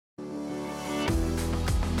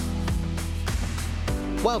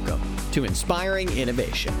Welcome to Inspiring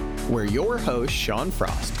Innovation, where your host, Sean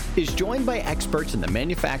Frost, is joined by experts in the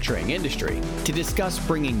manufacturing industry to discuss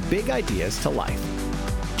bringing big ideas to life.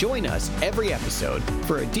 Join us every episode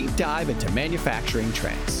for a deep dive into manufacturing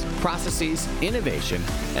trends, processes, innovation,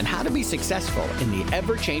 and how to be successful in the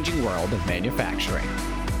ever-changing world of manufacturing.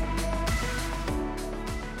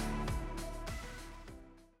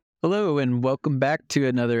 Hello, and welcome back to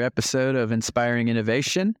another episode of Inspiring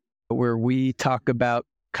Innovation, where we talk about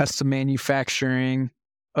custom manufacturing,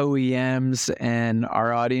 OEMs, and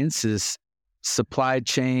our audience is supply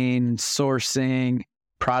chain, sourcing,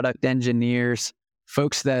 product engineers,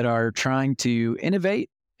 folks that are trying to innovate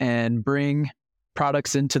and bring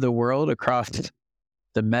products into the world across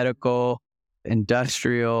the medical,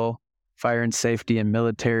 industrial, fire and safety, and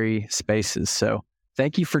military spaces. So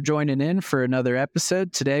thank you for joining in for another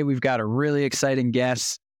episode. Today, we've got a really exciting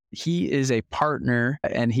guest. He is a partner,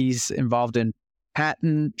 and he's involved in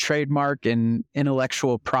patent, trademark, and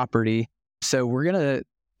intellectual property. So we're going to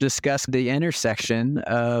discuss the intersection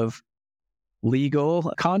of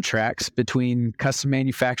legal contracts between custom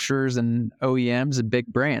manufacturers and OEMs and big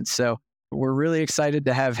brands. So we're really excited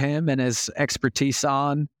to have him and his expertise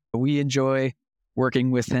on. We enjoy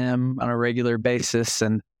working with him on a regular basis,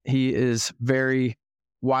 and he is very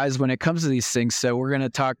wise when it comes to these things. So we're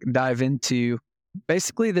going to dive into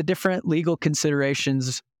basically the different legal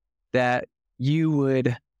considerations that you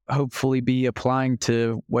would hopefully be applying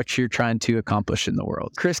to what you're trying to accomplish in the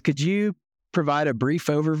world. Chris, could you provide a brief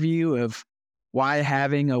overview of why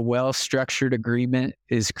having a well-structured agreement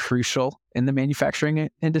is crucial in the manufacturing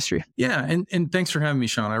industry? Yeah, and thanks for having me,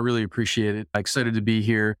 Sean. I really appreciate it. I'm excited to be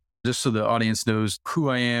here, just so the audience knows who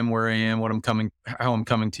I am, where I am, how I'm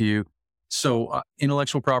coming to you. So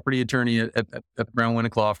intellectual property attorney at the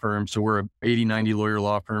BrownWinick law firm. So we're a 80-90 lawyer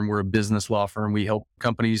law firm. We're a business law firm. We help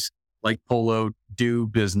companies like Polo do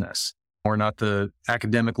business. We're not the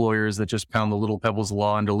academic lawyers that just pound the little pebbles of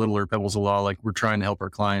law into littler pebbles of law. Like, we're trying to help our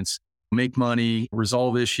clients make money,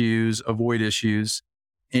 resolve issues, avoid issues.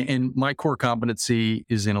 And my core competency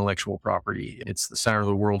is intellectual property. It's the center of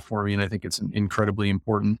the world for me, and I think it's incredibly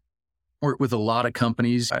important. I work with a lot of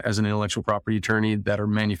companies as an intellectual property attorney that are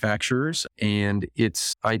manufacturers, and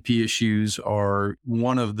its IP issues are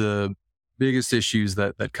one of the biggest issues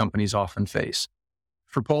that companies often face.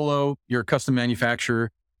 For Polo, you're a custom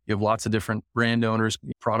manufacturer. You have lots of different brand owners,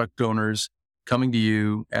 product owners coming to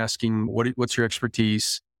you asking, what's your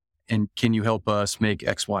expertise? And can you help us make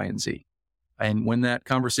X, Y, and Z? And when that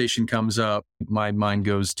conversation comes up, my mind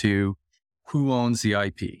goes to who owns the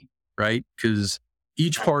IP, right? Because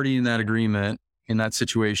each party in that agreement, in that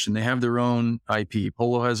situation, they have their own IP.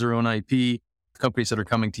 Polo has their own IP. Companies that are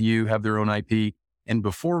coming to you have their own IP. And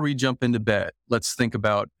before we jump into bed, let's think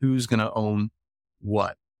about who's going to own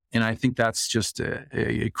what. And I think that's just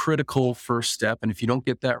a critical first step. And if you don't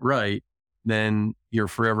get that right, then you're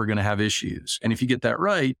forever going to have issues. And if you get that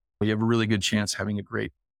right, you have a really good chance of having a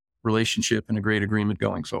great relationship and a great agreement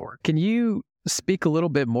going forward. Can you speak a little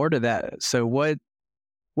bit more to that? So what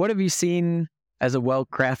have you seen as a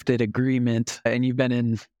well-crafted agreement, and you've been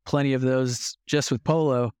in plenty of those just with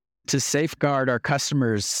Polo, to safeguard our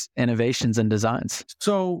customers' innovations and designs?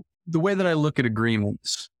 So the way that I look at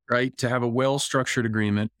agreements, right, to have a well-structured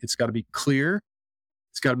agreement, it's got to be clear,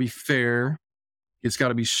 it's got to be fair, it's got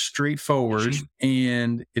to be straightforward,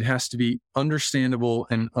 and it has to be understandable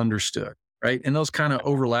and understood, right? And those kind of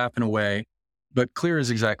overlap in a way, but clear is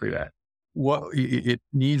exactly that. It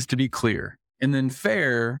needs to be clear. And then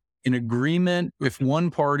fair, an agreement, if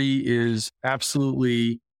one party is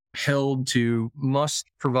absolutely held to must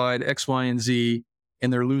provide X, Y, and Z,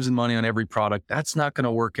 and they're losing money on every product, that's not going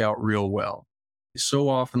to work out real well. So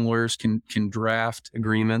often lawyers can draft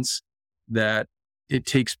agreements that it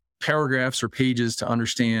takes paragraphs or pages to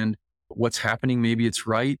understand what's happening. Maybe it's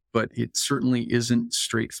right, but it certainly isn't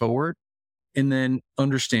straightforward. And then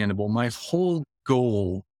understandable. My whole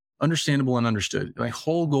goal, understandable and understood. My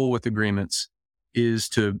whole goal with agreements is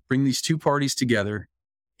to bring these two parties together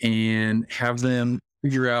and have them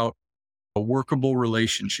figure out a workable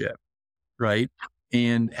relationship, right?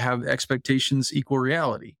 And have expectations equal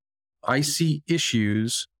reality. I see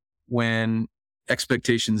issues when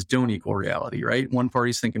expectations don't equal reality, right? One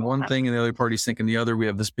party's thinking one thing and the other party's thinking the other. We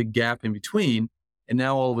have this big gap in between. And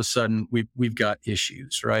now all of a sudden we've got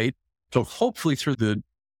issues, right? So hopefully through the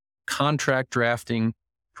contract drafting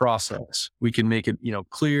process, we can make it,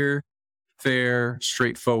 clear, fair,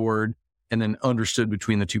 straightforward, and then understood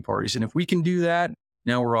between the two parties. And if we can do that,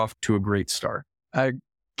 now we're off to a great start. I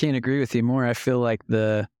can't agree with you more. I feel like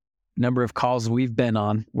the number of calls we've been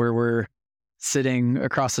on where we're sitting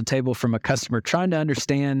across the table from a customer trying to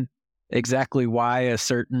understand exactly why a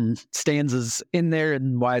certain stanza's in there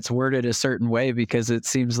and why it's worded a certain way, because it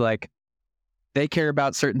seems like they care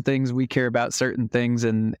about certain things, we care about certain things,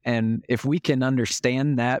 and if we can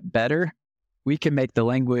understand that better, we can make the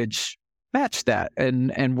language match that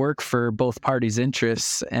and work for both parties'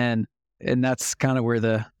 interests, and that's kind of where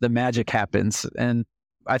the magic happens. And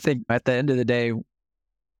I think at the end of the day,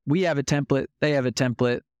 we have a template, they have a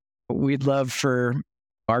template. We'd love for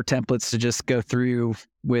our templates to just go through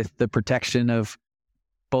with the protection of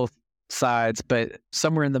both sides, but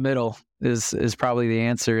somewhere in the middle is probably the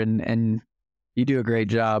answer. And you do a great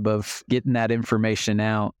job of getting that information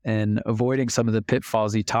out and avoiding some of the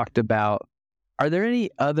pitfalls you talked about. Are there any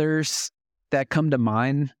others that come to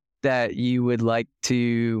mind that you would like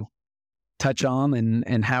to touch on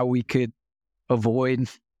and how we could avoid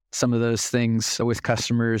some of those things with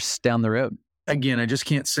customers down the road? Again, I just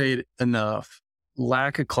can't say it enough.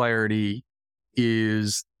 Lack of clarity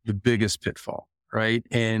is the biggest pitfall, right?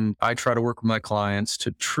 And I try to work with my clients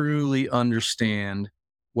to truly understand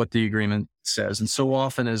what the agreement says. And so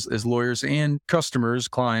often as lawyers and customers,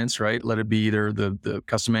 clients, right, let it be either the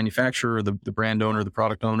custom manufacturer or the brand owner, the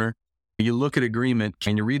product owner, you look at agreement,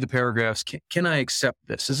 can you read the paragraphs? Can I accept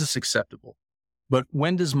this? Is this acceptable? But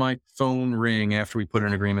when does my phone ring after we put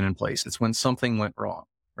an agreement in place? It's when something went wrong,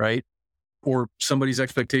 right? Or somebody's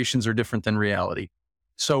expectations are different than reality.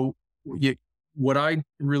 So what I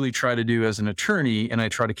really try to do as an attorney, and I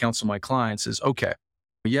try to counsel my clients, is, okay,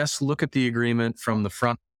 yes, look at the agreement from the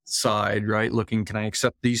front side, right? Looking, can I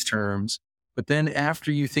accept these terms? But then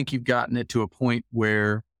after you think you've gotten it to a point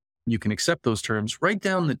where you can accept those terms, write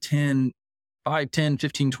down the 5, 10,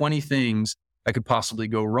 15, 20 things that could possibly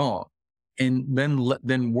go wrong. And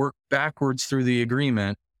then work backwards through the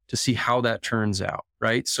agreement to see how that turns out,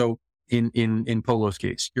 right? So in Polo's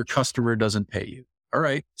case, your customer doesn't pay you. All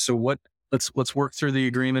right. So let's work through the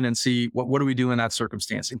agreement and see what do we do in that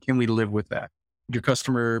circumstance? And can we live with that? Your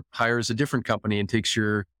customer hires a different company and takes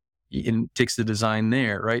the design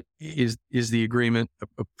there, right? Is the agreement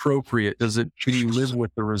appropriate? Can you live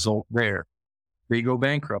with the result there? They go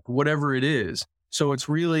bankrupt, whatever it is. So it's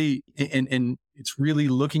really, and it's really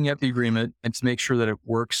looking at the agreement and to make sure that it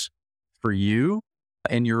works for you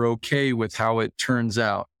and you're okay with how it turns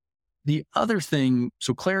out. The other thing,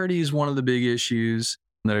 so clarity is one of the big issues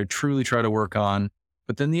that I truly try to work on.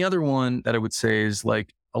 But then the other one that I would say is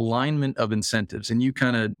like alignment of incentives. And you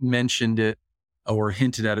kind of mentioned it or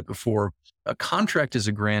hinted at it before. A contract is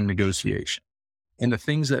a grand negotiation. And the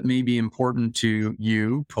things that may be important to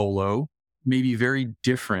you, Polo, may be very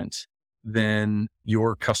different than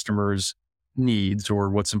your customers' needs or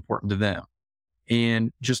what's important to them.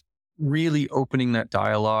 And just really opening that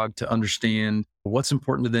dialogue to understand what's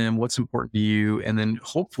important to them, what's important to you. And then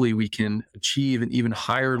hopefully we can achieve an even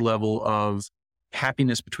higher level of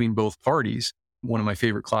happiness between both parties. One of my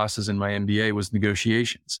favorite classes in my MBA was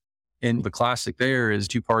negotiations. And the classic there is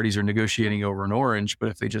two parties are negotiating over an orange, but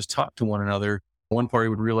if they just talk to one another, one party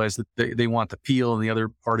would realize that they want the peel and the other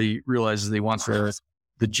party realizes they want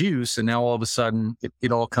the juice. And now all of a sudden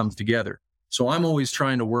it all comes together. So I'm always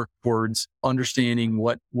trying to work towards understanding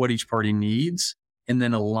what each party needs and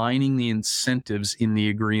then aligning the incentives in the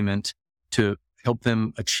agreement to help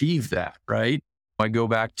them achieve that, right? I go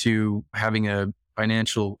back to having a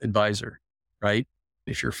financial advisor, right?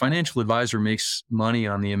 If your financial advisor makes money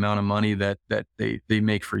on the amount of money that they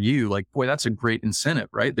make for you, like, boy, that's a great incentive,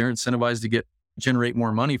 right? They're incentivized to generate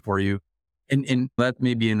more money for you. And that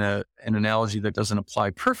may be an analogy that doesn't apply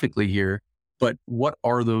perfectly here, but what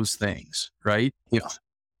are those things, right? If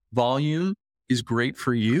volume is great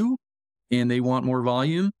for you and they want more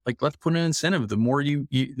volume, like let's put an incentive. The more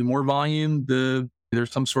the more volume,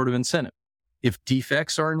 there's some sort of incentive. If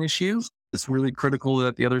defects are an issue, it's really critical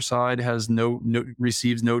that the other side has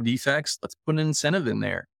receives no defects. Let's put an incentive in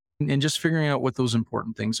there and just figuring out what those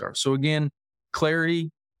important things are. So again,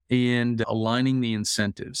 clarity and aligning the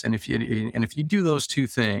incentives. And if you do those two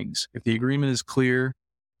things, if the agreement is clear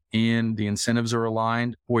and the incentives are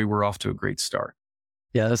aligned, boy, we're off to a great start.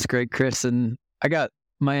 Yeah, that's great, Chris. And I got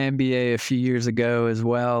my MBA a few years ago as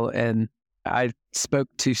well. And I spoke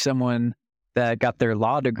to someone that got their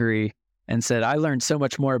law degree and said, I learned so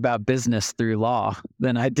much more about business through law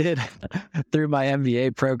than I did through my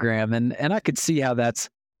MBA program. And I could see how that's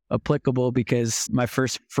applicable because my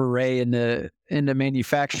first foray into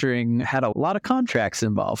manufacturing had a lot of contracts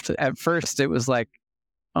involved. At first, it was like,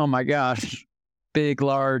 oh my gosh, big,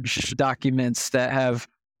 large documents that have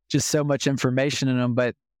just so much information in them,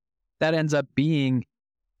 but that ends up being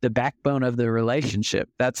the backbone of the relationship.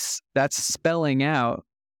 That's spelling out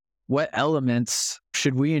what elements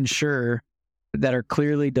should we ensure that are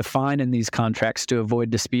clearly defined in these contracts to avoid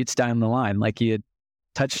disputes down the line, like you had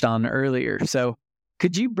touched on earlier. So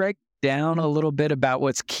could you break down a little bit about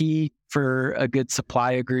what's key for a good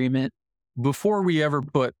supply agreement? Before we ever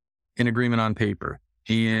put an agreement on paper,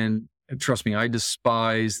 and trust me, I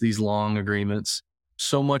despise these long agreements.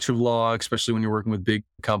 So much of law, especially when you're working with big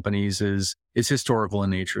companies, is historical in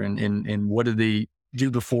nature. And what did they do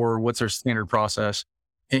before? What's our standard process?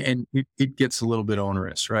 And it gets a little bit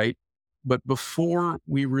onerous, right? But before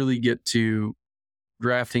we really get to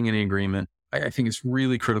drafting any agreement, I think it's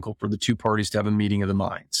really critical for the two parties to have a meeting of the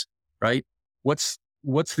minds, right? What's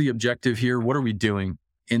the objective here? What are we doing?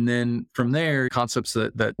 And then from there, concepts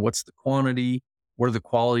that what's the quantity? What are the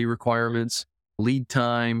quality requirements? Lead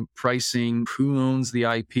time, pricing, who owns the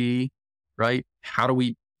IP, right? How do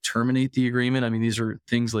we terminate the agreement? I mean, these are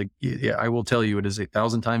things like, I will tell you, it is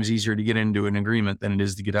 1,000 times easier to get into an agreement than it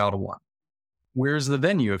is to get out of one. Where's the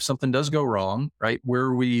venue? If something does go wrong, right? Where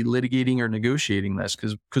are we litigating or negotiating this?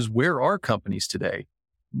 Because where are companies today?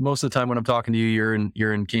 Most of the time when I'm talking to you,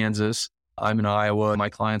 you're in Kansas. I'm in Iowa. My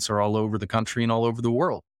clients are all over the country and all over the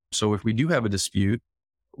world. So if we do have a dispute,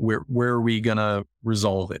 where are we going to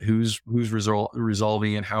resolve it? Who's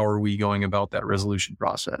resolving it? How are we going about that resolution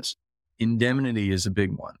process? Indemnity is a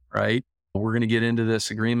big one, right? We're going to get into this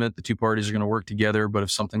agreement. The two parties are going to work together, but if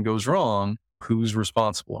something goes wrong, who's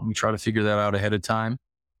responsible? And we try to figure that out ahead of time.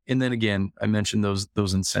 And then again, I mentioned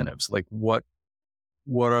those incentives, like what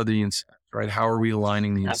are the incentives, right? How are we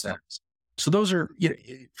aligning the incentives? So those are,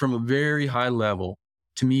 from a very high level,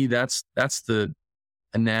 to me, that's the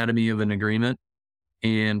anatomy of an agreement.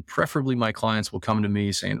 And preferably my clients will come to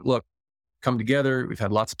me saying, look, come together. We've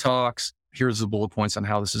had lots of talks. Here's the bullet points on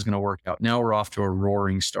how this is going to work out. Now we're off to a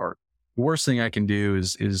roaring start. The worst thing I can do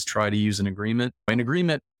is try to use an agreement. An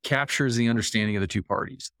agreement captures the understanding of the two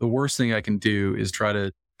parties. The worst thing I can do is try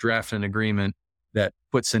to draft an agreement that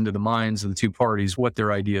puts into the minds of the two parties what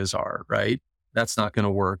their ideas are, right? That's not going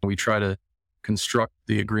to work. We try to construct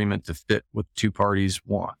the agreement to fit what the two parties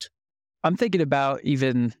want. I'm thinking about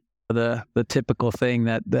even the typical thing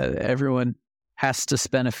that everyone has to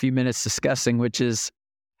spend a few minutes discussing, which is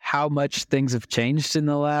how much things have changed in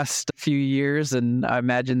the last few years. And I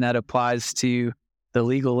imagine that applies to the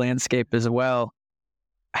legal landscape as well.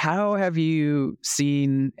 How have you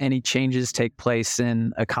seen any changes take place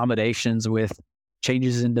in accommodations with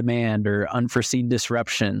changes in demand or unforeseen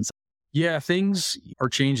disruptions? Yeah, things are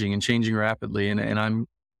changing and changing rapidly. And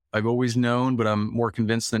I've always known, but I'm more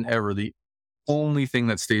convinced than ever, the only thing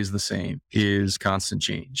that stays the same is constant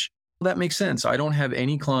change. That makes sense. I don't have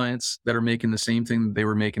any clients that are making the same thing that they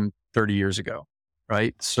were making 30 years ago,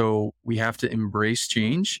 right? So we have to embrace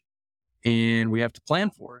change and we have to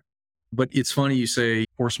plan for it. But it's funny you say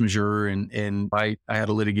force majeure, and I had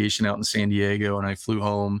a litigation out in San Diego and I flew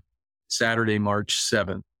home Saturday, March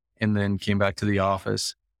 7th, and then came back to the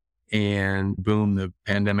office and boom, the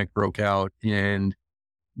pandemic broke out. And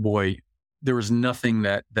boy, there was nothing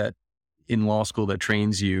that in law school that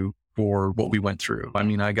trains you for what we went through. I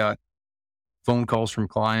mean, I got phone calls from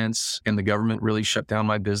clients and the government really shut down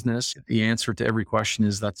my business. The answer to every question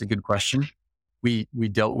is that's a good question. We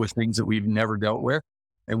dealt with things that we've never dealt with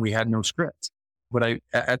and we had no script. But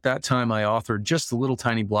at that time, I authored just a little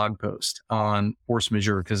tiny blog post on force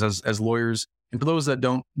majeure because as lawyers, and for those that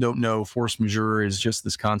don't know, force majeure is just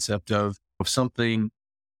this concept of something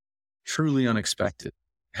truly unexpected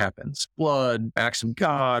happens. Flood, acts of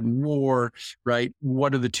God, war, right?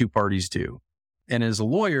 What do the two parties do? And as a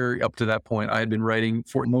lawyer, up to that point, I had been writing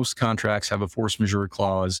for most contracts have a force majeure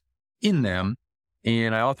clause in them.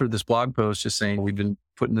 And I authored this blog post just saying, we've been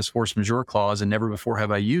putting this force majeure clause and never before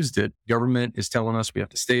have I used it. Government is telling us we have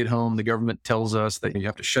to stay at home. The government tells us that you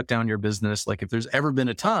have to shut down your business. Like if there's ever been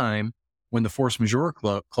a time when the force majeure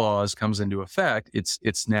clause comes into effect,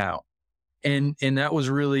 it's now. And that was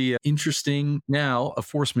really interesting. Now, a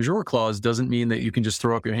force majeure clause doesn't mean that you can just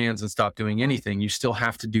throw up your hands and stop doing anything. You still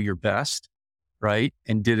have to do your best, right?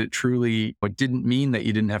 And did it truly, it didn't mean that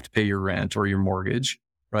you didn't have to pay your rent or your mortgage,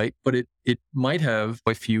 right? But it might have,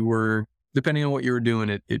 if you were, depending on what you were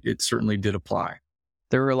doing, it certainly did apply.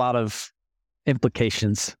 There were a lot of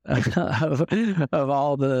implications of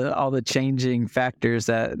all the changing factors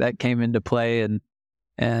that came into play.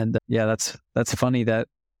 And yeah, that's funny that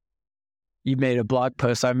you made a blog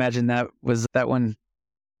post. I imagine that one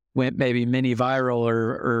went maybe mini viral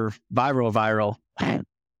or viral.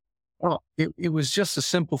 Well, it was just a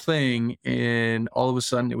simple thing. And all of a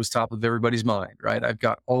sudden it was top of everybody's mind, right? I've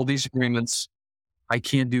got all these agreements. I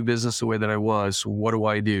can't do business the way that I was. So what do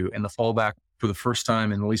I do? And the fallback for the first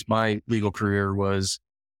time in at least my legal career was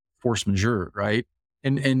force majeure, right?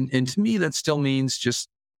 And to me, that still means just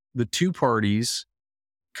the two parties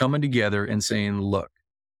coming together and saying, look,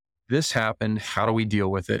 this happened. How do we deal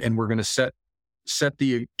with it? And we're going to set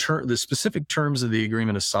the specific terms of the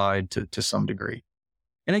agreement aside to some degree.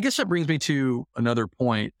 And I guess that brings me to another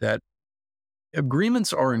point, that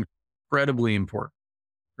agreements are incredibly important,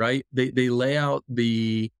 right? They lay out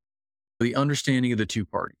the understanding of the two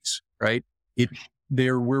parties, right?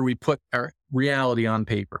 They're where we put our reality on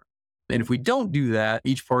paper. And if we don't do that,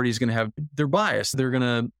 each party is going to have their bias. They're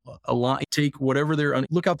going to take whatever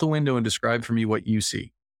look out the window and describe for me what you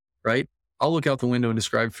see, right? I'll look out the window and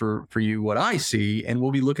describe for you what I see, and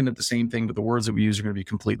we'll be looking at the same thing, but the words that we use are going to be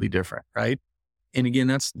completely different, right? And again,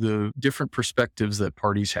 that's the different perspectives that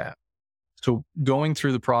parties have. So going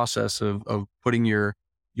through the process of putting your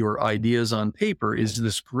ideas on paper is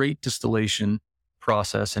this great distillation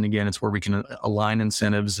process. And again, it's where we can align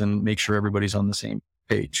incentives and make sure everybody's on the same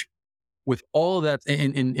page. With all of that,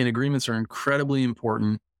 and agreements are incredibly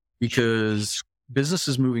important because business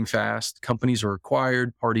is moving fast, companies are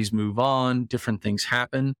acquired, parties move on, different things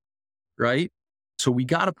happen, right? So we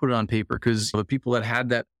got to put it on paper, because the people that had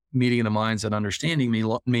that meeting of the minds, that understanding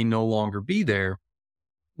may no longer be there.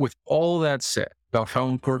 With all that said about how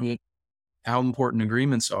important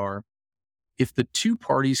agreements are, if the two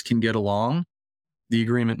parties can get along, the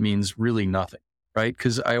agreement means really nothing, right?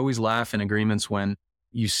 Because I always laugh in agreements when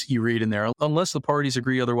you read in there, unless the parties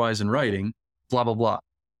agree otherwise in writing, blah, blah, blah.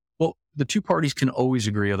 Well, the two parties can always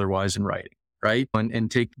agree otherwise in writing, right?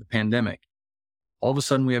 And take the pandemic. All of a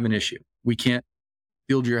sudden we have an issue. We can't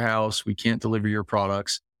build your house. We can't deliver your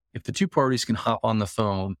products. If the two parties can hop on the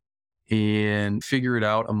phone and figure it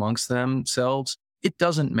out amongst themselves, it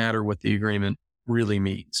doesn't matter what the agreement really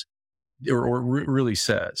means or really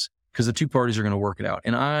says, because the two parties are going to work it out.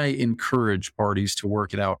 And I encourage parties to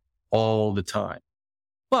work it out all the time.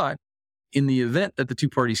 But in the event that the two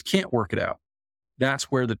parties can't work it out, that's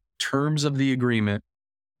where the terms of the agreement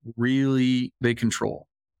really, they control.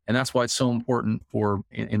 And that's why it's so important for,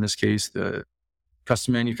 in this case, the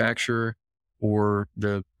custom manufacturer or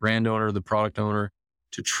the brand owner, the product owner,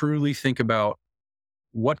 to truly think about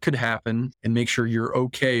what could happen and make sure you're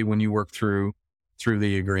okay when you work through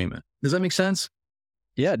the agreement. Does that make sense?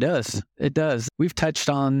 Yeah, it does. It does. We've touched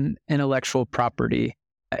on intellectual property,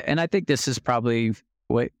 and I think this is probably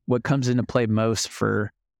what comes into play most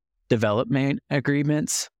for development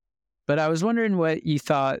agreements. But I was wondering what you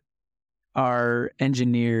thought our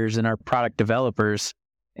engineers and our product developers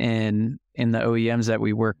and the OEMs that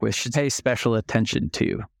we work with should pay special attention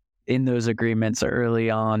to in those agreements early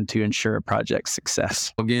on to ensure a project's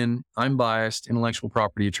success. Again, I'm biased, intellectual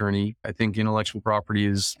property attorney. I think intellectual property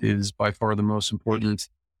is by far the most important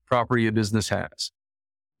property a business has.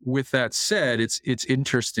 With that said, it's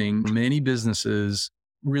interesting. Many businesses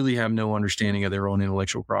really have no understanding of their own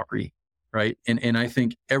intellectual property, right? And I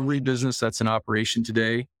think every business that's in operation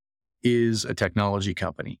today is a technology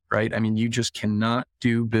company, right? I mean, you just cannot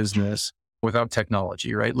do business without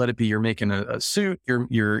technology, right? Let it be you're making a suit,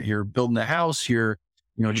 you're building a house, you're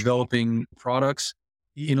developing products.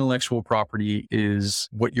 Intellectual property is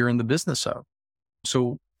what you're in the business of.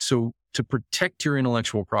 So to protect your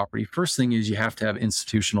intellectual property, first thing is you have to have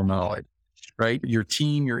institutional knowledge, right? Your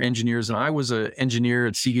team, your engineers, and I was an engineer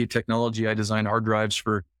at Seagate Technology. I designed hard drives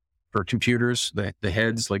for computers, the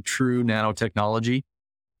heads, like true nanotechnology.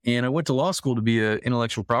 And I went to law school to be an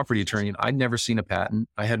intellectual property attorney, and I'd never seen a patent.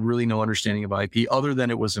 I had really no understanding of IP other than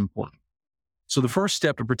it was important. So the first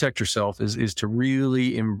step to protect yourself is to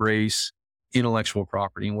really embrace intellectual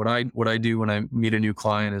property. And what I do when I meet a new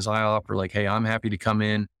client is I offer like, hey, I'm happy to come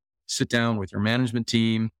in, sit down with your management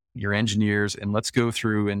team, your engineers, and let's go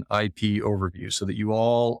through an IP overview so that you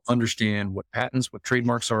all understand what patents, what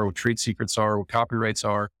trademarks are, what trade secrets are, what copyrights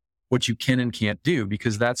are, what you can and can't do,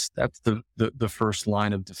 because that's the first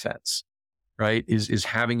line of defense, right? Is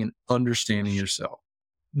having an understanding yourself.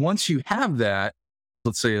 Once you have that,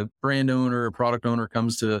 let's say a brand owner, a product owner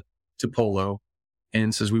comes to Polo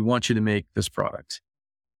and says, we want you to make this product.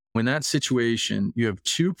 In that situation, you have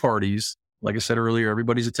two parties. Like I said earlier, every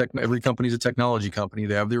company's a technology company.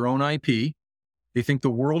 They have their own IP. They think the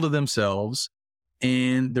world of themselves,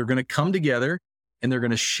 and they're going to come together and they're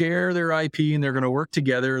going to share their IP and they're going to work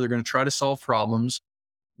together. They're going to try to solve problems.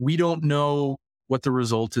 We don't know what the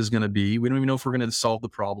result is going to be. We don't even know if we're going to solve the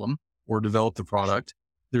problem or develop the product.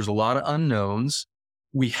 There's a lot of unknowns.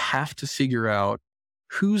 We have to figure out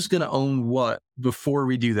who's going to own what before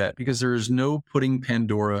we do that, because there is no putting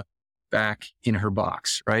Pandora back in her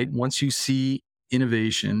box, right? Once you see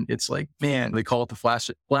innovation, it's like, man, they call it the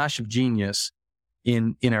flash of genius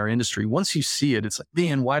in our industry. Once you see it, it's like,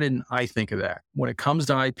 man, why didn't I think of that? When it comes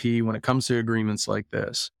to IP, when it comes to agreements like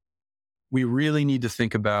this, we really need to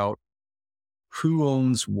think about who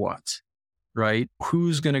owns what, right?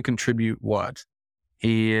 Who's going to contribute what?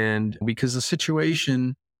 And because the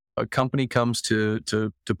situation, a company comes to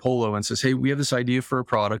Polo and says, hey, we have this idea for a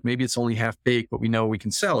product. Maybe it's only half baked, but we know we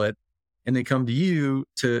can sell it. And they come to you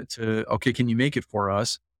to okay, can you make it for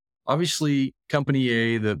us? Obviously, company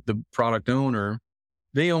A, the product owner,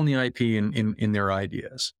 they own the IP in their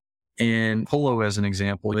ideas. And Polo, as an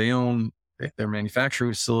example, they own their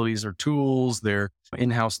manufacturing facilities, their tools, their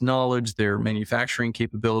in-house knowledge, their manufacturing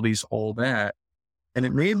capabilities, all that. And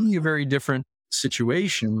it may be a very different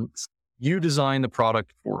situation. You design the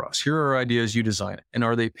product for us. Here are our ideas, you design it. And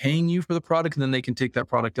are they paying you for the product and then they can take that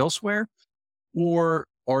product elsewhere? Or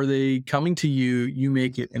are they coming to you, you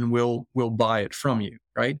make it and we'll buy it from you,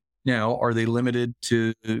 right? Now, are they limited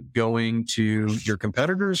to going to your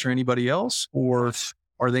competitors or anybody else? Or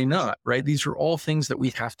are they not, right? These are all things that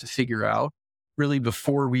we have to figure out really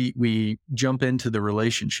before we jump into the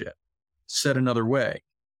relationship. Said another way,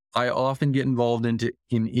 I often get involved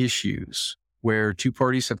in issues where two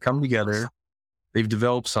parties have come together, they've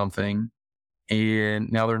developed something,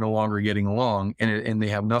 and now they're no longer getting along, and they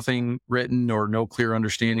have nothing written or no clear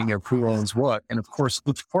understanding of who owns what. And of course,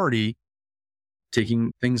 each party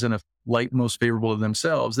taking things in a light most favorable to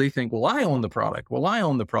themselves, they think, well, I own the product. Well, I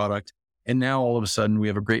own the product. And now all of a sudden we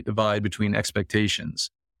have a great divide between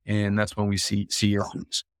expectations. And that's when we see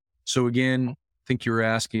issues. So again, I think you were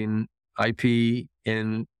asking IP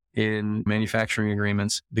in manufacturing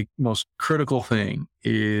agreements. The most critical thing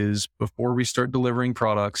is before we start delivering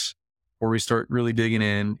products, before we start really digging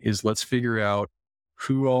in, is let's figure out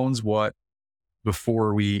who owns what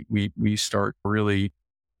before we start really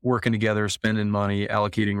working together, spending money,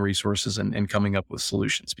 allocating resources, and coming up with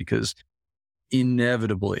solutions. Because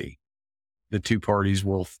inevitably, the two parties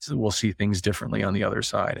will see things differently on the other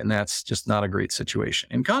side. And that's just not a great situation.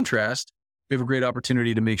 In contrast, we have a great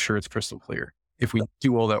opportunity to make sure it's crystal clear if we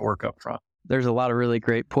do all that work up front. There's a lot of really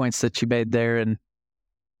great points that you made there, and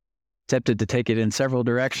tempted to take it in several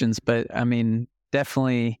directions. But I mean,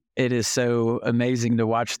 definitely it is so amazing to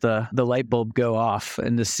watch the light bulb go off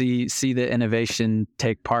and to see the innovation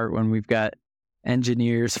take part when we've got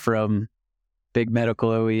engineers from big medical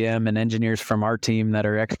OEM and engineers from our team that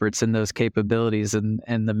are experts in those capabilities, and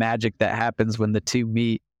the magic that happens when the two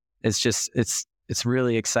meet. It's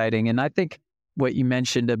really exciting. And I think what you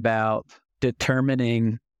mentioned about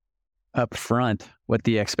determining up front what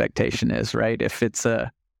the expectation is, right? If it's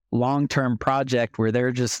a long-term project where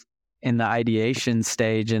they're just in the ideation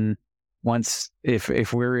stage, and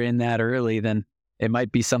if we're in that early, then it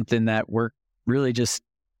might be something that we're really just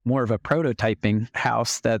more of a prototyping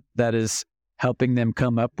house that is helping them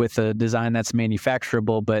come up with a design that's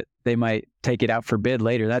manufacturable, but they might take it out for bid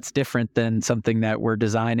later. That's different than something that we're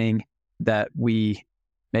designing that we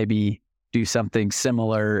maybe do something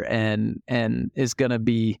similar and is going to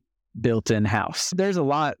be built in-house. There's a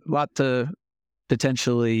lot to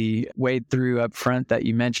potentially wade through up front that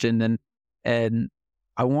you mentioned, and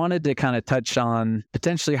I wanted to kind of touch on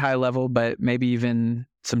potentially high level, but maybe even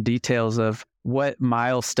some details of what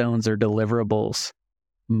milestones or deliverables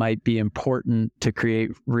might be important to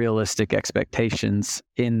create realistic expectations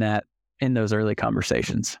in those early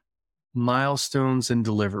conversations. Milestones and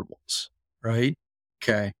deliverables, right?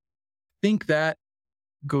 Okay. I think that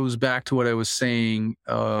goes back to what I was saying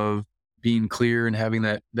of being clear and having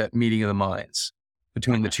that meeting of the minds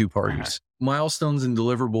between the two parties. Milestones and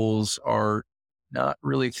deliverables are not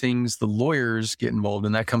really things the lawyers get involved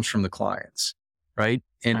in. That comes from the clients, right?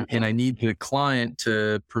 And I need the client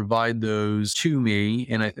to provide those to me,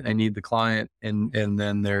 and I need the client and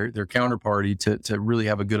then their counterparty to really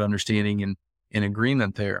have a good understanding and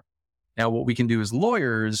agreement there. Now, what we can do as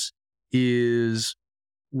lawyers is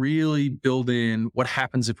really build in what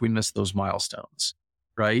happens if we miss those milestones,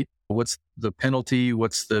 right? What's the penalty?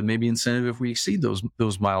 What's the maybe incentive if we exceed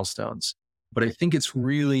those milestones? But I think it's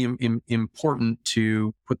really important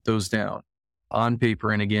to put those down on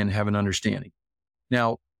paper and again, have an understanding.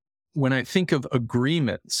 Now, when I think of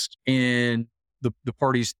agreements and the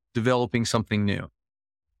parties developing something new,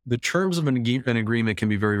 the terms of an agreement can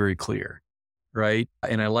be very, very clear, right?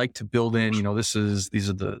 And I like to build in, these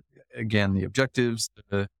are the objectives,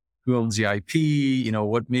 who owns the IP,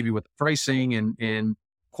 what the pricing and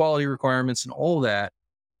quality requirements and all that.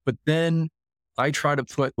 But then I try to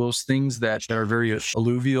put those things that are very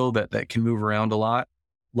alluvial, that can move around a lot,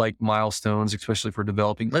 like milestones, especially for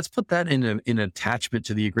developing. Let's put that in an attachment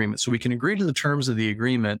to the agreement. So we can agree to the terms of the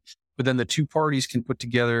agreement, but then the two parties can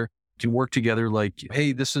work together like,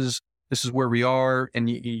 hey, this is where we are. And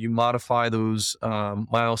you modify those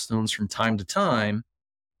milestones from time to time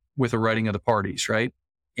with a writing of the parties, right?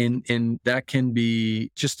 And that can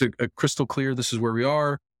be just a crystal clear, this is where we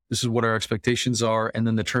are, this is what our expectations are. And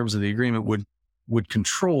then the terms of the agreement would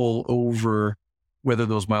control over whether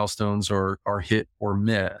those milestones are hit or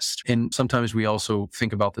missed. And sometimes we also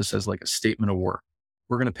think about this as like a statement of work.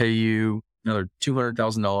 We're going to pay you another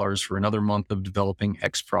 $200,000 for another month of developing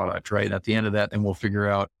X product, right? At the end of that, then we'll figure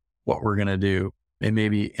out what we're going to do and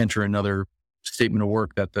maybe enter another statement of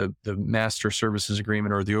work that the master services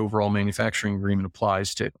agreement or the overall manufacturing agreement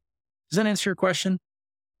applies to. Does that answer your question?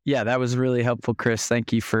 Yeah, that was really helpful, Chris.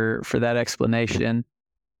 Thank you for that explanation.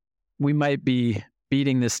 We might be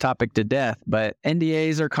beating this topic to death, but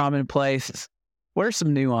NDAs are commonplace. What are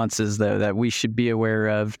some nuances, though, that we should be aware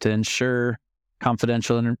of to ensure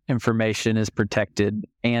confidential information is protected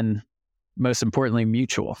and, most importantly,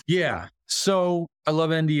 mutual? Yeah. So I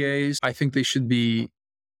love NDAs. I think they should be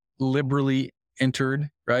liberally entered,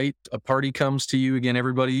 right? A party comes to you, again,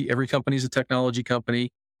 every company's a technology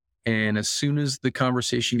company. And as soon as the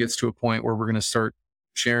conversation gets to a point where we're going to start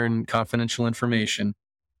sharing confidential information,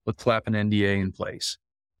 let's slap an NDA in place.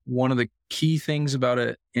 One of the key things about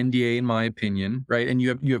an NDA, in my opinion, right? And you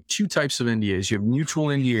have two types of NDAs. You have mutual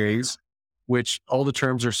NDAs, which all the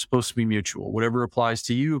terms are supposed to be mutual. Whatever applies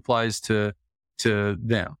to you applies to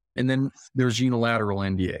them. And then there's unilateral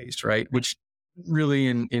NDAs, right? Which really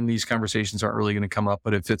in these conversations aren't really going to come up.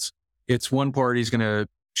 But if it's one party's going to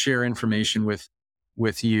share information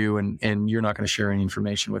with you and you're not going to share any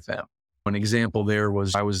information with them. An example there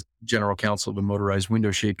was I was general counsel of a motorized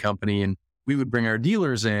window shade company, and we would bring our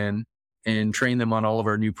dealers in and train them on all of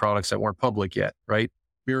our new products that weren't public yet, right?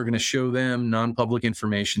 We were going to show them non-public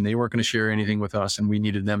information. They weren't going to share anything with us, and we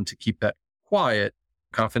needed them to keep that quiet,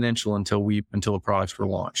 confidential until the products were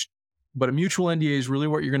launched. But a mutual NDA is really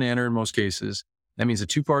what you're going to enter in most cases. That means the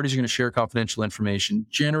two parties are going to share confidential information.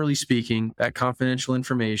 Generally speaking, that confidential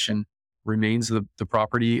information remains the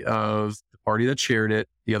property of the party that shared it.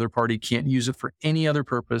 The other party can't use it for any other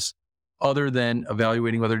purpose other than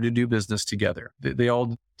evaluating whether to do business together. They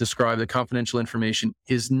all describe that confidential information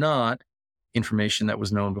is not information that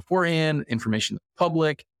was known beforehand, information that's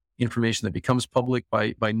public, information that becomes public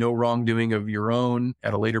by no wrongdoing of your own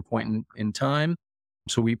at a later point in time.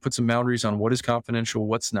 So we put some boundaries on what is confidential,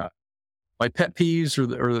 what's not. My pet peeves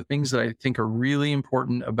are the things that I think are really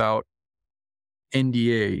important about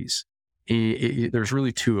NDAs. There's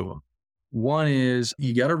really two of them. One is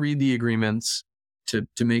you got to read the agreements to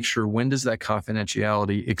make sure when does that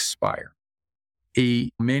confidentiality expire.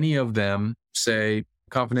 Many of them say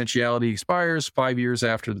confidentiality expires 5 years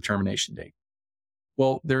after the termination date.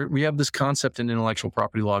 Well, we have this concept in intellectual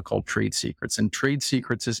property law called trade secrets, and trade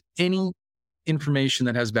secrets is any information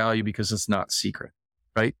that has value because it's not secret,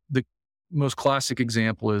 right? The most classic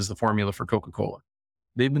example is the formula for Coca-Cola.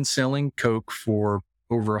 They've been selling Coke for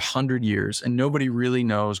over 100 years, and nobody really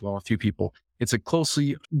knows, well, a few people, it's a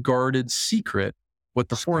closely guarded secret what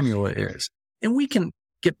the formula is. And we can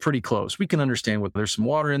get pretty close. We can understand what there's some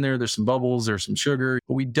water in there, there's some bubbles, there's some sugar,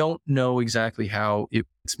 but we don't know exactly how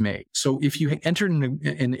it's made. So if you entered an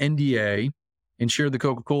NDA and shared the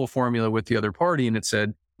Coca-Cola formula with the other party and it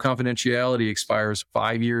said confidentiality expires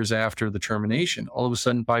 5 years after the termination, all of a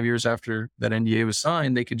sudden 5 years after that NDA was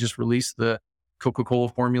signed, they could just release the Coca-Cola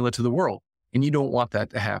formula to the world. And you don't want that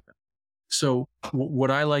to happen. So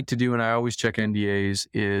what I like to do, and I always check NDAs,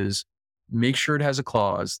 is make sure it has a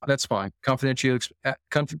clause. That's fine.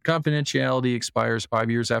 Confidentiality expires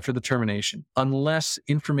 5 years after the termination, unless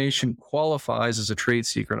information qualifies as a trade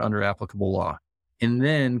secret under applicable law. And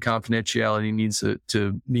then confidentiality needs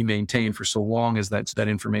to be maintained for so long as that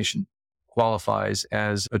information qualifies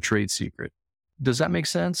as a trade secret. Does that make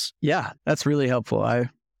sense? Yeah, that's really helpful. I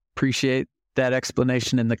appreciate that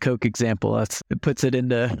explanation in the Coke example. It puts it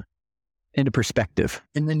into perspective.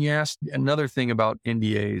 And then you asked another thing about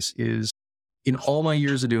NDAs is, in all my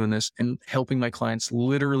years of doing this and helping my clients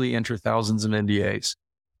literally enter thousands of NDAs,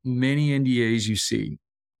 many NDAs you see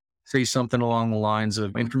say something along the lines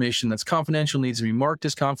of information that's confidential needs to be marked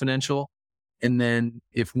as confidential. And then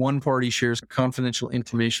if one party shares confidential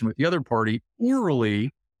information with the other party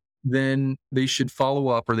orally, then they should follow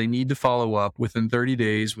up, or they need to follow up within 30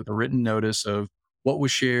 days with a written notice of what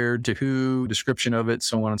was shared to who, description of it,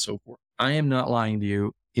 so on and so forth. I am not lying to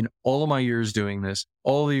you. In all of my years doing this,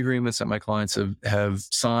 all the agreements that my clients have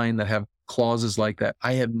signed that have clauses like that,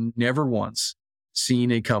 I have never once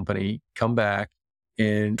seen a company come back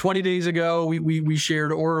and 20 days ago, we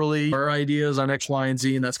shared orally our ideas on X, Y, and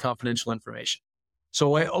Z, and that's confidential information.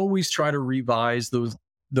 So I always try to revise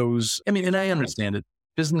those. I mean, and I understand it.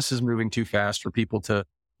 Business is moving too fast for people to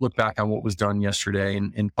look back on what was done yesterday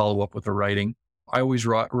and follow up with the writing. I always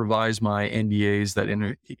revise my NDAs that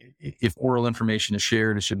if oral information is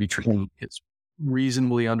shared, it should be treated. It's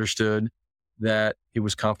reasonably understood that it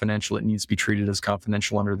was confidential. It needs to be treated as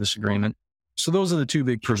confidential under this agreement. So those are the two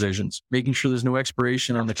big provisions, making sure there's no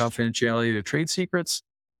expiration on the confidentiality of trade secrets,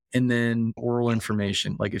 and then oral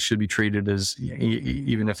information, like it should be treated as,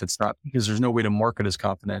 even if it's not, because there's no way to mark it as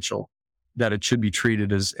confidential, that it should be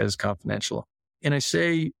treated as confidential. And I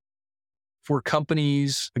say for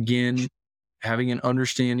companies, again, having an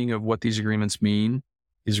understanding of what these agreements mean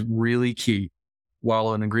is really key.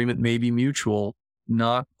 While an agreement may be mutual,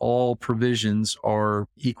 not all provisions are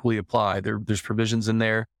equally applied. There's provisions in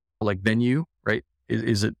there like venue, right?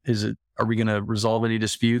 Are we going to resolve any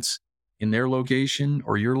disputes in their location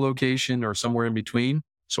or your location or somewhere in between?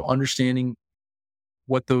 So understanding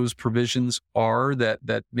what those provisions are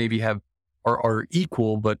that maybe are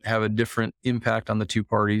equal, but have a different impact on the two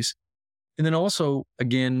parties. And then also,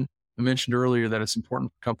 again, I mentioned earlier that it's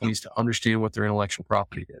important for companies to understand what their intellectual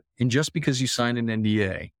property is. And just because you signed an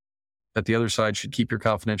NDA that the other side should keep your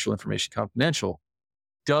confidential information confidential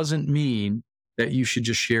doesn't mean that you should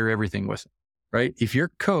just share everything with them, right? If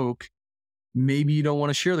you're Coke, maybe you don't want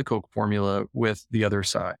to share the Coke formula with the other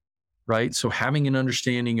side, right? So having an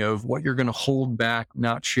understanding of what you're going to hold back,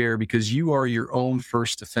 not share, because you are your own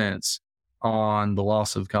first defense on the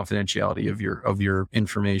loss of confidentiality of your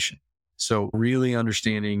information. So really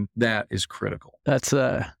understanding that is critical. That's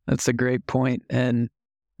a great point, and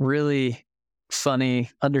really funny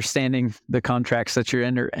understanding the contracts that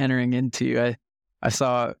you're entering into. I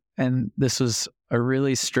saw, and this was a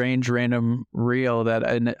really strange random reel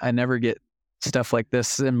that I never get stuff like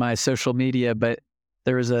this in my social media, but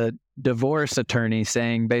there was a divorce attorney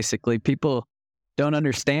saying basically people don't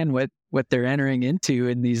understand what they're entering into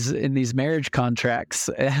in these marriage contracts,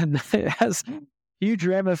 and it has huge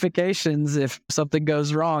ramifications if something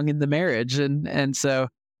goes wrong in the marriage. And so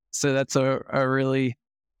that's a really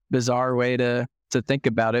bizarre way to think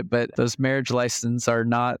about it. But those marriage licenses are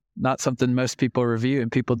not something most people review,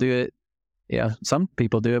 and people do it. Yeah, some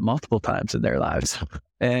people do it multiple times in their lives,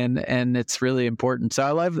 and it's really important. So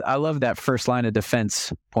I love that first line of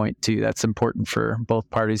defense point too. That's important for both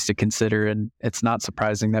parties to consider, and it's not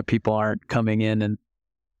surprising that people aren't coming in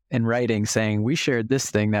and writing saying we shared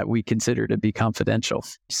this thing that we consider to be confidential.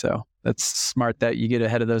 So that's smart that you get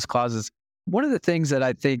ahead of those clauses. One of the things that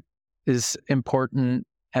I think is important,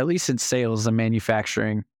 at least in sales and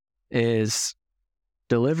manufacturing, is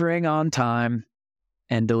delivering on time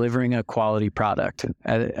and delivering a quality product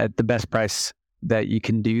at the best price that you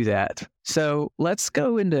can do that. So let's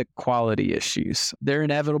go into quality issues. They're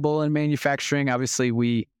inevitable in manufacturing. Obviously,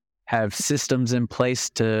 we have systems in place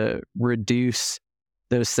to reduce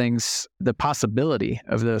those things, the possibility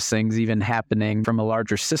of those things even happening from a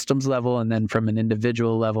larger systems level. And then from an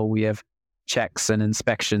individual level, we have checks and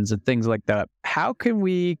inspections and things like that. How can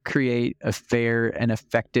we create a fair and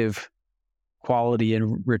effective quality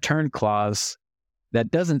and return clause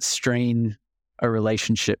that doesn't strain a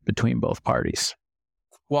relationship between both parties?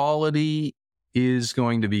 Quality is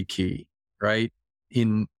going to be key, right?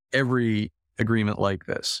 In every agreement like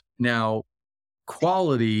this. Now,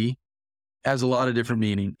 quality has a lot of different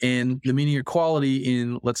meaning. And the meaning of quality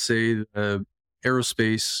in, let's say, the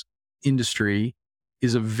aerospace industry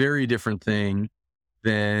is a very different thing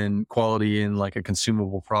than quality in like a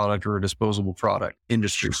consumable product or a disposable product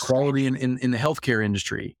industry. Quality in the healthcare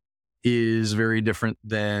industry is very different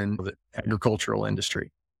than the agricultural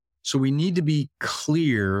industry. So we need to be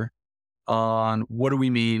clear on what do we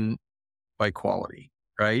mean by quality,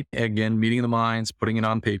 right? Again, meeting the minds, putting it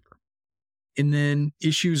on paper. And then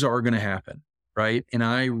issues are going to happen, right? And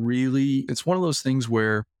it's one of those things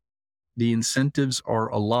where the incentives are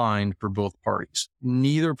aligned for both parties.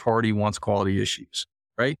 Neither party wants quality issues,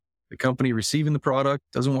 right? The company receiving the product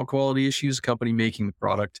doesn't want quality issues. The company making the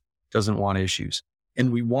product doesn't want issues.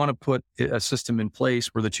 And we want to put a system in place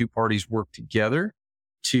where the two parties work together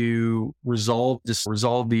to resolve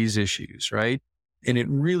these issues, right? And it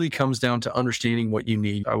really comes down to understanding what you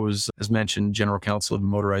need. I was, as mentioned, general counsel of the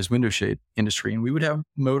motorized window shade industry, and we would have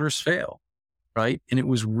motors fail, right? And it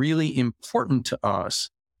was really important to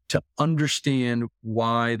us to understand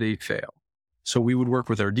why they fail. So we would work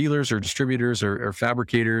with our dealers or distributors or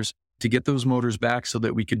fabricators to get those motors back so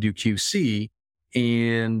that we could do QC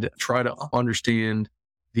and try to understand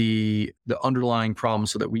the underlying problem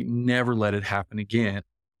so that we never let it happen again.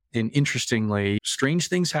 And interestingly, strange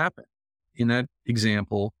things happen. In that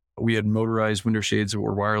example, we had motorized window shades that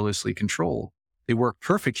were wirelessly controlled. They work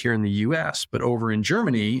perfect here in the US, but over in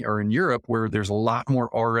Germany or in Europe, where there's a lot more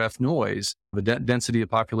RF noise, the density of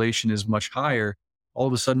population is much higher. all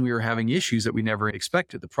of a sudden we were having issues that we never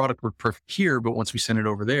expected. The product worked perfect here, but once we sent it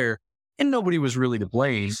over there, and nobody was really to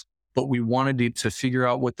blame, but we wanted to figure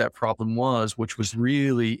out what that problem was, which was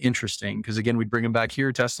really interesting. Because again, we'd bring them back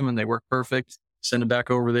here, test them, and they work perfect, send them back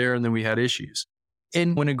over there, and then we had issues.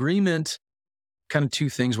 And when agreement, kind of two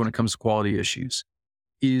things when it comes to quality issues,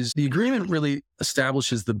 is the agreement really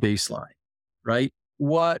establishes the baseline, right?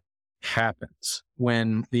 What happens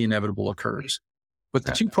when the inevitable occurs? But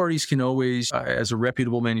the two parties can always, as a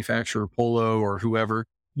reputable manufacturer, Polo or whoever,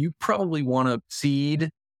 you probably want to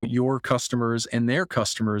exceed your customers and their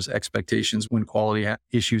customers' expectations when quality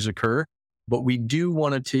issues occur. But we do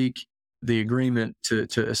want to take the agreement to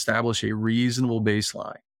establish a reasonable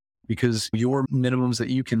baseline, because your minimums that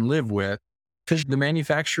you can live with, because the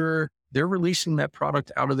manufacturer, they're releasing that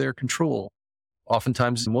product out of their control.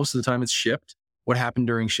 Oftentimes, most of the time it's shipped. What happened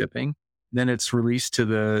during shipping? Then it's released to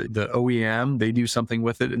the OEM. They do something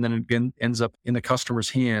with it, and then it again ends up in the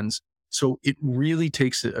customer's hands. So it really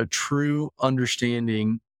takes a true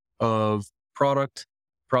understanding of product,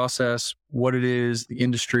 process, what it is, the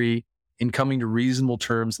industry, and coming to reasonable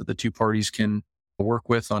terms that the two parties can work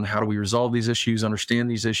with on how do we resolve these issues, understand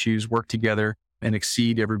these issues, work together, and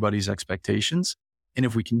exceed everybody's expectations. And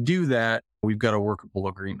if we can do that, we've got a workable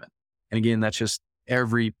agreement. And again, that's just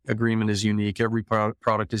every agreement is unique. Every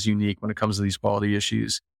product is unique when it comes to these quality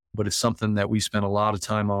issues, but it's something that we spend a lot of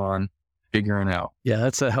time on figuring out. Yeah,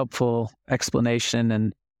 that's a helpful explanation.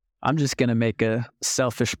 And I'm just going to make a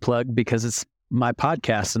selfish plug because it's my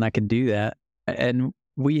podcast and I can do that. And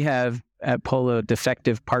we have at Polo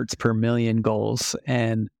defective parts per million goals,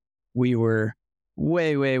 and we were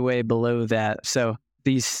way, way, way below that. So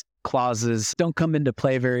these clauses don't come into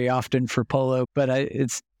play very often for Polo, but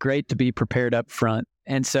it's great to be prepared up front.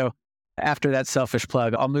 And so after that selfish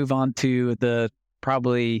plug, I'll move on to the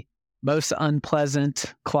probably most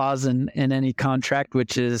unpleasant clause in any contract,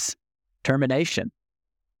 which is termination.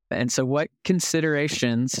 And so what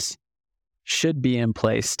considerations should be in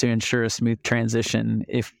place to ensure a smooth transition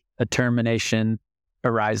if a termination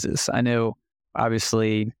arises? I know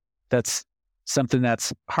obviously that's something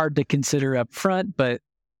that's hard to consider up front, but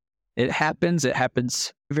it happens. It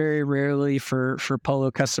happens very rarely for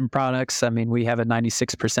Polo custom products. I mean, we have a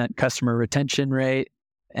 96% customer retention rate,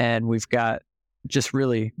 and we've got just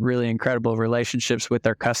really, really incredible relationships with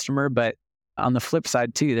our customer. But on the flip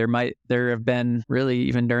side too, there have been really,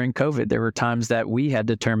 even during COVID, there were times that we had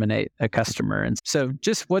to terminate a customer. And so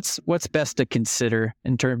just what's best to consider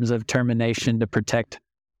in terms of termination to protect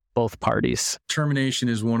both parties? Termination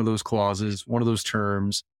is one of those clauses, one of those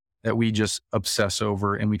terms that we just obsess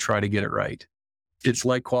over and we try to get it right. It's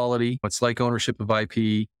like quality. It's like ownership of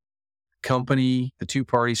IP. Company, the two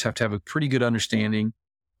parties have to have a pretty good understanding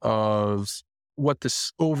of what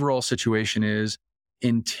this overall situation is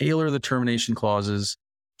and tailor the termination clauses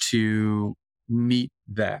to meet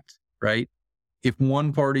that, right? If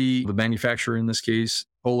one party, the manufacturer in this case,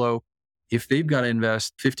 Polo, if they've got to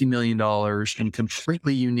invest $50 million in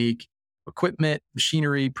completely unique equipment,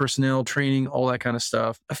 machinery, personnel, training, all that kind of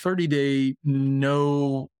stuff, a 30-day,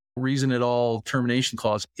 no reason at all termination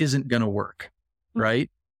clause isn't going to work, right?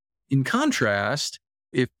 In contrast,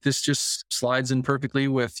 if this just slides in perfectly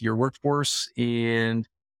with your workforce and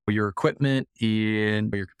your equipment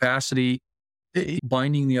and your capacity,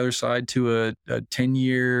 binding the other side to a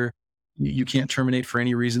 10-year, you can't terminate for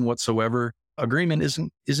any reason whatsoever, agreement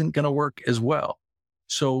isn't going to work as well.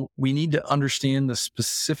 So we need to understand the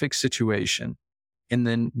specific situation and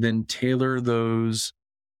then tailor those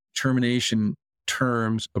termination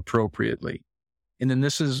terms appropriately. And then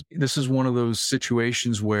this is one of those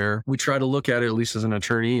situations where we try to look at it, at least as an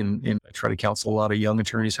attorney, and I try to counsel a lot of young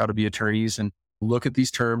attorneys how to be attorneys and look at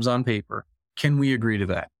these terms on paper. Can we agree to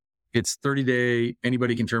that? It's 30-day,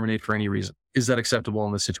 anybody can terminate for any reason. Is that acceptable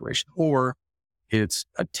in this situation? Or it's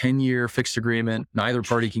a 10-year fixed agreement, neither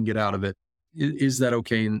party can get out of it. Is that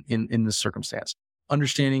okay in this circumstance?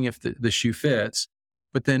 Understanding if the shoe fits,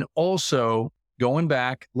 but then also going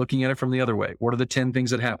back, looking at it from the other way. What are the 10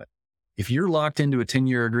 things that happen? If you're locked into a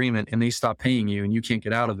 10-year agreement and they stop paying you and you can't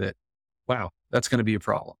get out of it, wow, that's going to be a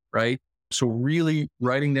problem, right? So really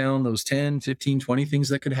writing down those 10, 15, 20 things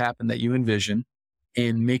that could happen that you envision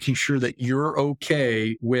and making sure that you're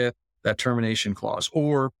okay with that termination clause,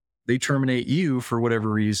 or they terminate you for whatever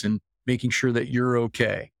reason, making sure that you're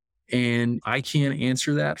okay. And I can't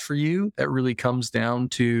answer that for you. That really comes down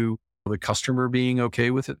to the customer being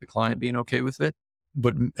okay with it, the client being okay with it.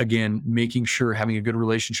 But again, making sure, having a good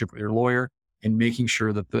relationship with your lawyer and making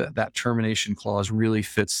sure that that termination clause really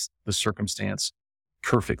fits the circumstance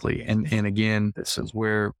perfectly. And again, this is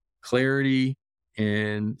where clarity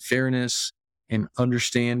and fairness and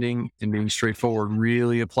understanding and being straightforward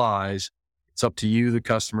really applies. It's up to you, the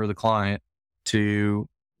customer, the client, to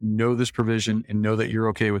know this provision and know that you're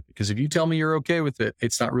okay with it. Because if you tell me you're okay with it,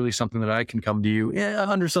 it's not really something that I can come to you. Yeah,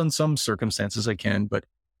 under some circumstances I can, but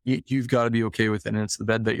you've got to be okay with it. And it's the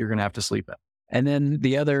bed that you're going to have to sleep in. And then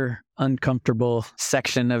the other uncomfortable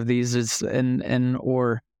section of these is,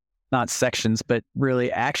 or not sections, but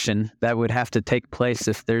really action that would have to take place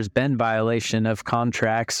if there's been violation of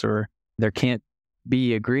contracts or there can't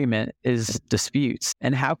be agreement, is disputes.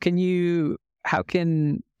 And how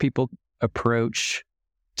can people approach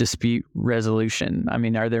dispute resolution? I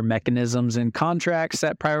mean, are there mechanisms in contracts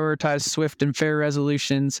that prioritize swift and fair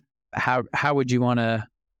resolutions? How would you want to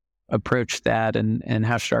approach that, and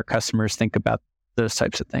how should our customers think about those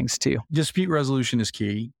types of things too? Dispute resolution is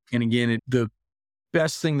key. And again, the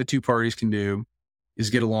best thing the two parties can do is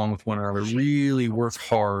get along with one another, really work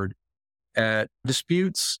hard at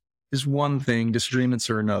disputes is one thing, disagreements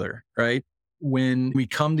are another, right? When we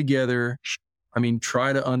come together, I mean,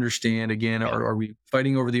 try to understand, again, are we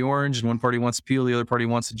fighting over the orange and one party wants to peel, the other party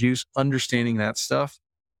wants the juice? Understanding that stuff.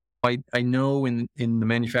 I know in the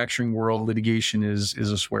manufacturing world, litigation is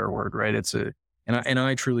a swear word, right? And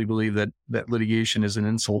I truly believe that litigation is an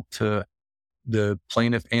insult to the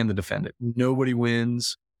plaintiff and the defendant. Nobody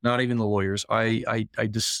wins, not even the lawyers. I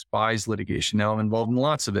despise litigation. Now I'm involved in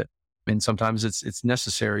lots of it, and sometimes it's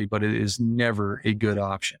necessary, but it is never a good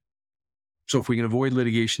option. So if we can avoid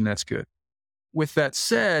litigation, that's good. With that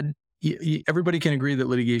said, everybody can agree that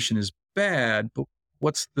litigation is bad, but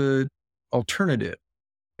what's the alternative?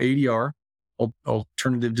 ADR,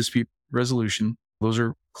 alternative dispute resolution. Those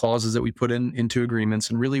are clauses that we put into agreements.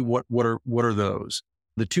 And really, what are those?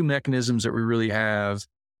 The two mechanisms that we really have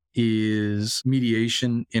is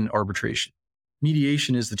mediation and arbitration.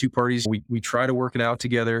 Mediation is the two parties. We try to work it out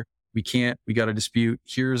together. We can't. We got a dispute.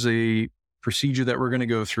 Here's a procedure that we're going to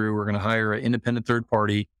go through. We're going to hire an independent third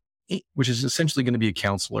party, which is essentially going to be a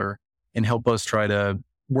counselor, and help us try to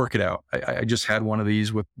work it out. I just had one of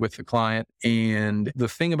these with the client. And the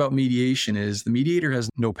thing about mediation is the mediator has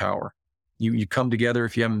no power. You come together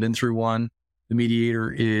if you haven't been through one. The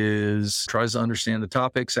mediator tries to understand the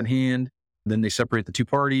topics at hand. Then they separate the two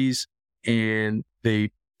parties and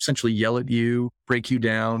they essentially yell at you, break you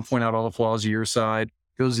down, point out all the flaws of your side,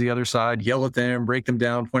 goes to the other side, yell at them, break them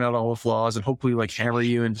down, point out all the flaws, and hopefully like hammer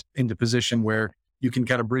you into position where you can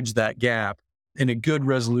kind of bridge that gap in a good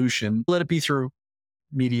resolution. Let it be through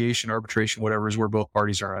mediation, arbitration, whatever, is where both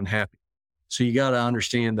parties are unhappy. So you got to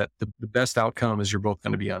understand that the best outcome is you're both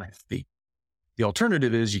going to be unhappy. The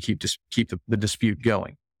alternative is you keep the dispute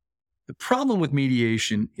going. The problem with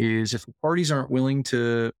mediation is if the parties aren't willing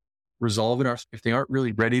to resolve it, or if they aren't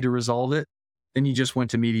really ready to resolve it, then you just went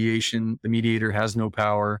to mediation. The mediator has no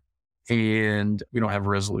power and we don't have a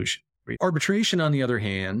resolution. Arbitration, on the other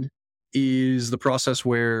hand, is the process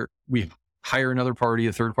where we hire another party,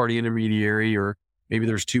 a third party intermediary, or maybe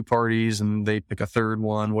there's two parties and they pick a third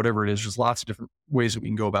one, whatever it is. There's lots of different ways that we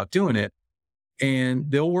can go about doing it. And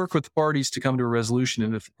they'll work with the parties to come to a resolution.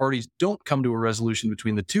 And if the parties don't come to a resolution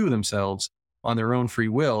between the two of themselves on their own free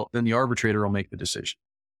will, then the arbitrator will make the decision.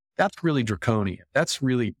 That's really draconian. That's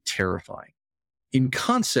really terrifying. In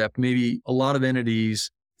concept, maybe a lot of entities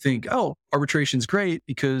think, oh, arbitration's great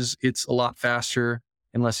because it's a lot faster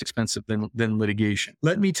and less expensive than litigation.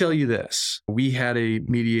 Let me tell you this. We had a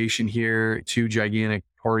mediation here, two gigantic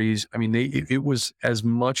parties. I mean, it was as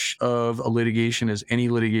much of a litigation as any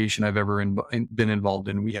litigation I've ever been involved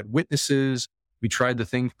in. We had witnesses. We tried the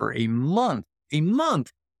thing for a month.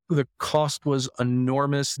 The cost was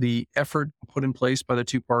enormous. The effort put in place by the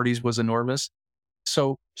two parties was enormous.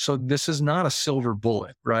 So this is not a silver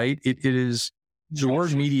bullet, right? It is, the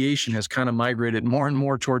word mediation has kind of migrated more and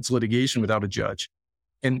more towards litigation without a judge.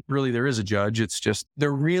 And really, there is a judge. It's just,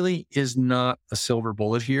 there really is not a silver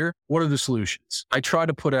bullet here. What are the solutions? I try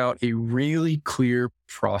to put out a really clear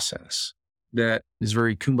process that is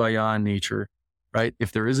very kumbaya in nature, right?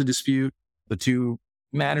 If there is a dispute, the two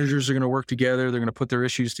managers are going to work together. They're going to put their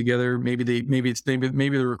issues together. Maybe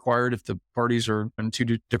they're required, if the parties are in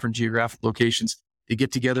two different geographic locations, they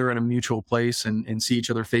get together in a mutual place and see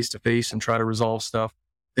each other face to face and try to resolve stuff.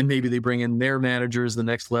 Then maybe they bring in their managers the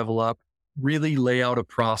next level up. Really lay out a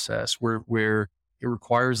process where it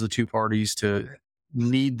requires the two parties to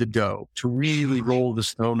knead the dough, to really roll the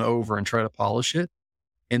stone over and try to polish it.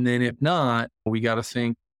 And then if not, we got to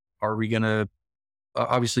think, are we going to,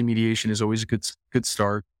 obviously mediation is always a good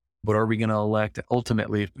start, but are we going to elect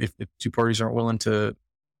ultimately, if two parties aren't willing to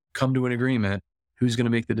come to an agreement, who's going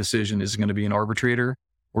to make the decision? Is it going to be an arbitrator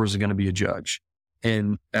or is it going to be a judge?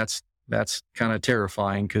 And that's kind of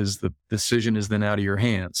terrifying because the decision is then out of your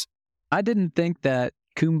hands. I didn't think that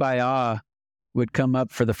kumbaya would come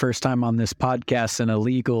up for the first time on this podcast in a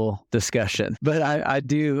legal discussion, but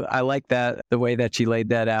I like that, the way that you laid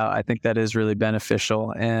that out. I think that is really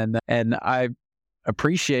beneficial, and I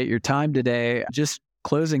appreciate your time today. Just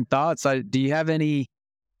closing thoughts. Do you have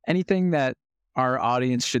anything that our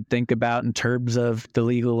audience should think about in terms of the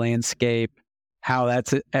legal landscape, how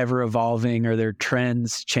that's ever evolving? Are there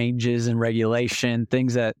trends, changes in regulation,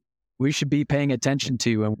 things that we should be paying attention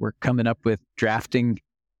to when we're coming up with drafting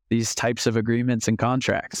these types of agreements and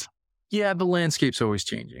contracts? Yeah, the landscape's always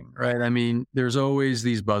changing, right? I mean, there's always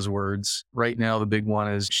these buzzwords. Right now, the big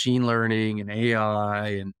one is machine learning and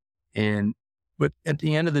AI, but at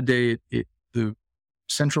the end of the day, the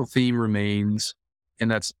central theme remains, and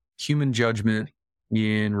that's human judgment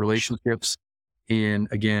in relationships, and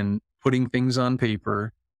again, putting things on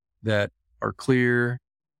paper that are clear,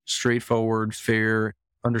 straightforward, fair,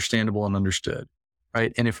 understandable, and understood,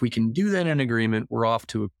 right? And if we can do that in agreement, we're off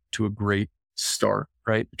to a great start,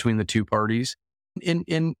 right? Between the two parties.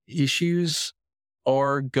 And issues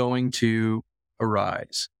are going to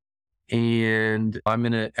arise. And I'm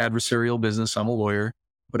in an adversarial business. I'm a lawyer,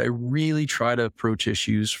 but I really try to approach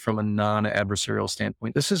issues from a non-adversarial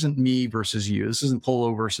standpoint. This isn't me versus you. This isn't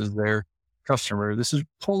Polo versus their customer. This is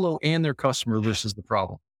Polo and their customer versus the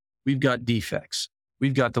problem. We've got defects.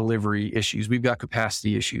 We've got delivery issues. We've got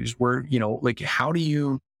capacity issues where, how do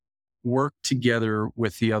you work together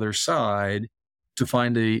with the other side to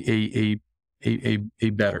find a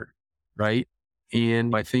better, right?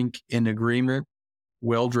 And I think an agreement,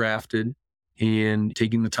 well drafted, and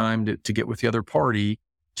taking the time to get with the other party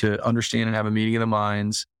to understand and have a meeting of the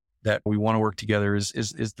minds that we want to work together is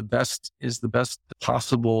the best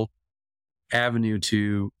possible avenue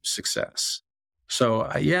to success. So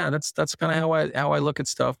that's kind of how I look at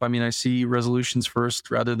stuff. I mean, I see resolutions first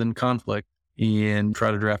rather than conflict, and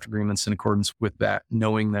try to draft agreements in accordance with that,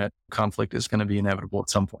 knowing that conflict is going to be inevitable at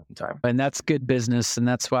some point in time. And that's good business, and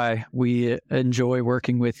that's why we enjoy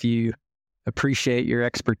working with you. Appreciate your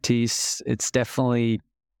expertise. It's definitely,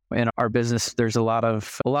 in our business, there's a lot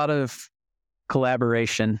of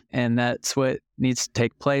collaboration, and that's what needs to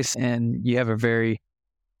take place. And you have a very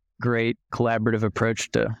great collaborative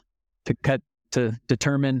approach to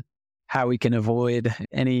determine how we can avoid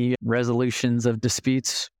any resolutions of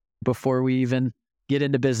disputes before we even get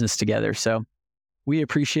into business together. So we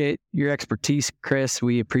appreciate your expertise, Chris.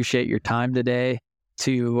 We appreciate your time today.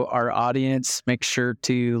 To our audience, make sure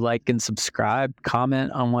to like and subscribe,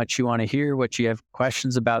 comment on what you want to hear, what you have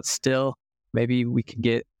questions about still. Maybe we could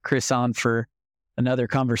get Chris on for another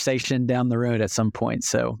conversation down the road at some point.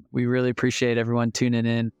 So we really appreciate everyone tuning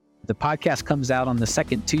in. The podcast comes out on the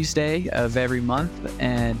second Tuesday of every month.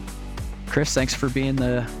 And Chris, thanks for being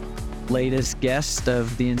the latest guest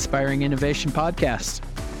of the Inspiring Innovation Podcast.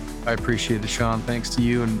 I appreciate it, Sean. Thanks to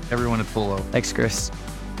you and everyone at Polo. Thanks, Chris.